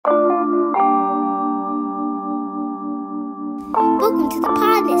Welcome to the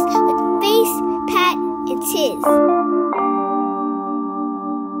Podnas with Face, Pat, and Tiz.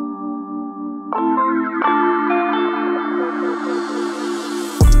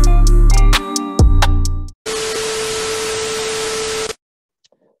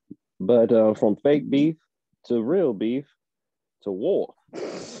 But from fake beef to real beef to war.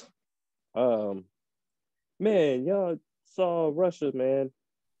 Man, y'all saw Russia, man.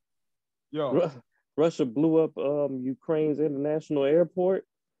 Yo, Russia blew up Ukraine's international airport.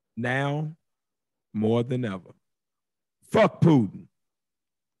 now more than ever. Fuck Putin.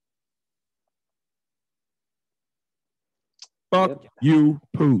 Fuck you,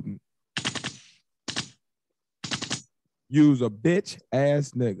 Putin. You's a bitch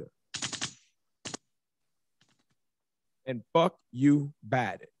ass nigga. And fuck you,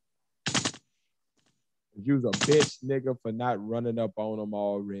 Biden. You's a bitch nigga for not running up on him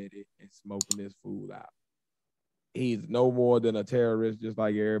already and smoking this fool out. He's no more than a terrorist, just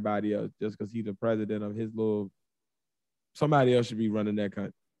like everybody else, just because he's the president of his little. Somebody else should be running that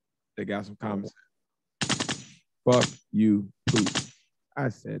country. They got some common sense. Fuck you, Putin. I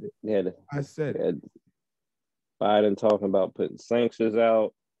said it. Yeah, I said it. Biden talking about putting sanctions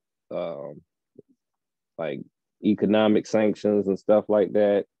out, like economic sanctions and stuff like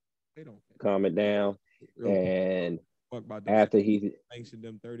that. They don't calm it down. And after he sanctioned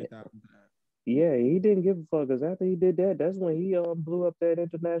them 30,000 times. Yeah, he didn't give a fuck because after he did that, that's when he blew up that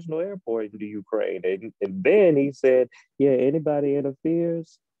international airport into Ukraine. And then he said, yeah, anybody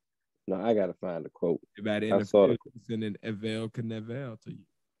interferes. No, I gotta find the quote. Anybody interferes, sending Evel Knevel to you.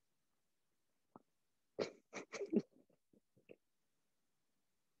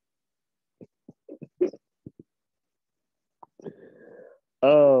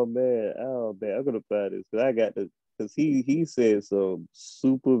 Oh man, I'm gonna find this because I got this because he said some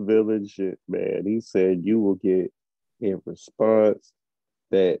super villain shit, man. He said you will get a response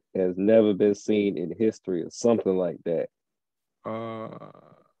that has never been seen in history or something like that.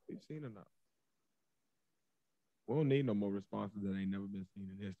 We've seen enough. We don't need no more responses that ain't never been seen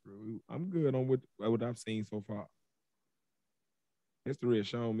in history. I'm good on what I've seen so far. History has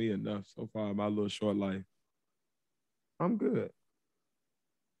shown me enough so far in my little short life. I'm good.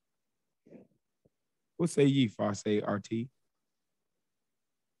 What say ye if I say RT?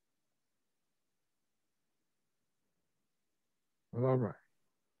 Well, all right.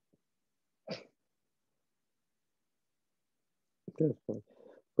 That's funny.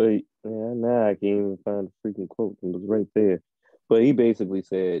 But yeah, now I can't even find the freaking quote. It was right there. But he basically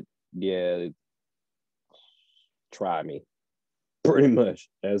said, yeah, try me. Pretty much.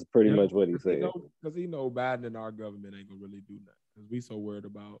 That's pretty much what he said. Because he know Biden and our government ain't gonna really do nothing. Because we so worried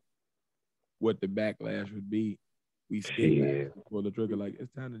about what the backlash would be. We scared pull the trigger like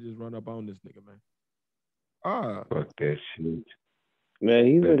it's time to just run up on this nigga, man. Fuck that shit. Man,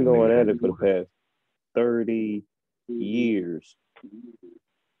 he's been going at it for the past 30 years.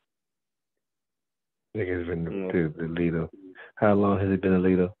 Nigga's been the leader. How long has he been a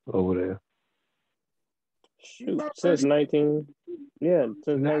leader over there? Shoot, since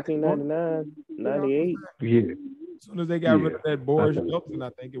 1999, 98. Yeah. As soon as they got rid of that Boris Johnson,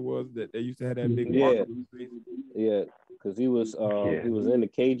 I think it was that they used to have that big yeah, because he was in the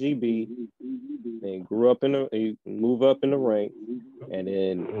KGB and he moved up in the rank, and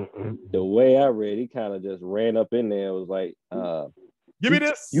then the way I read, he kind of just ran up in there. It was like, give me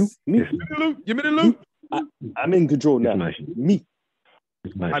this, me, give me the loot. I'm in control now. Me,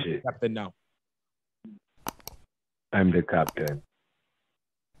 it's my I'm shit. the captain now. I'm the captain.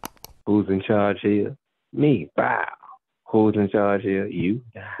 Who's in charge here? Me. Wow. Who's in charge here? You?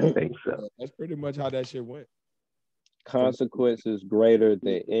 I think so. That's pretty much how that shit went. Consequences greater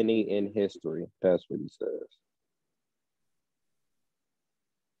than any in history. That's what he says.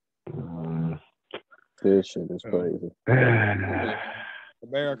 This shit is crazy.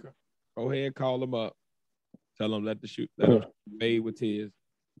 America, go ahead, call them up. Tell them let them fade with tears.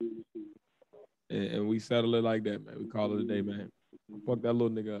 And we settle it like that, man. We call it a day, man. Fuck that little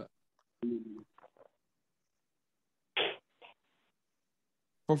nigga up.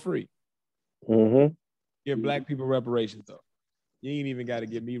 For free. Mm-hmm. Give black people reparations, though. You ain't even got to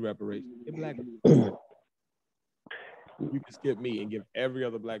give me reparations. Give black people. You can skip me and give every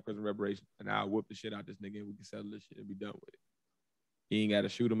other black person reparations, and I'll whoop the shit out this nigga, and we can settle this shit and be done with it. He ain't got to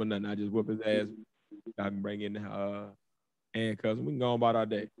shoot him or nothing. I just whoop his ass. I can bring in the handcuffs, and we can go on about our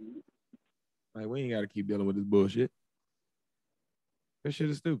day. Like, we ain't got to keep dealing with this bullshit. This shit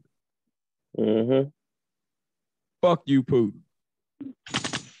is stupid. Mm-hmm. Fuck you, Putin.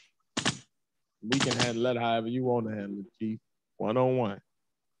 We can handle it however you want to handle it, Chief. One-on-one.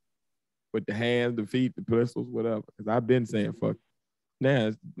 with the hands, the feet, the pistols, whatever. Because I've been saying fuck.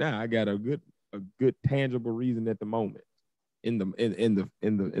 Now I got a good tangible reason at the moment in the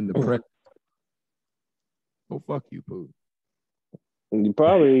present. Oh fuck you, Putin. You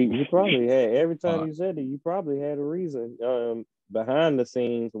probably had every time you said it, you probably had a reason behind the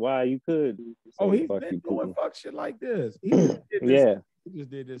scenes why you could say he's fuck been you, doing Putin. fuck shit like this. He just did this. Yeah. He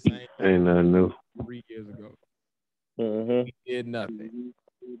just did this same thing Ain't nothing new. 3 years ago. Mm-hmm. He did nothing.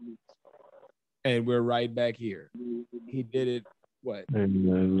 And we're right back here. He did it, what, 8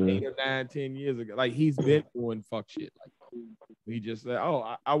 or 9, 10 years ago. Like, he's been doing fuck shit like that. He just said,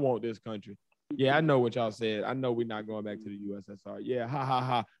 oh, I want this country. Yeah, I know what y'all said. I know we're not going back to the USSR. Yeah, ha, ha,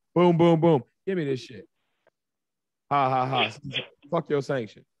 ha. Boom, boom, boom. Give me this shit. Ha, ha, ha. Fuck your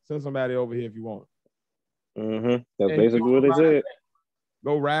sanction. Send somebody over here if you want. Mm-hmm. That's And basically what they said.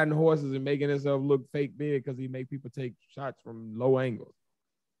 go riding horses and making himself look fake big because he make people take shots from low angles.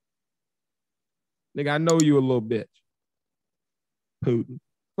 Nigga, I know you a little bitch. Putin.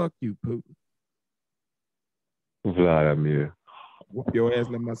 Fuck you, Putin. Vladimir. Whoop your ass,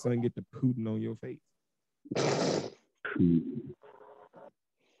 let my son get the Putin on your face.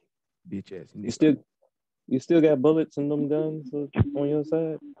 Bitch ass nigga. You still got bullets in them guns on your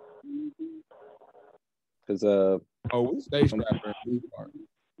side? Because we stay strapped in this part.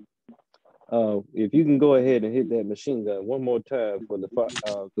 if you can go ahead and hit that machine gun one more time for the fire,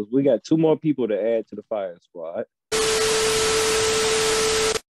 because we got 2 more people to add to the fire squad.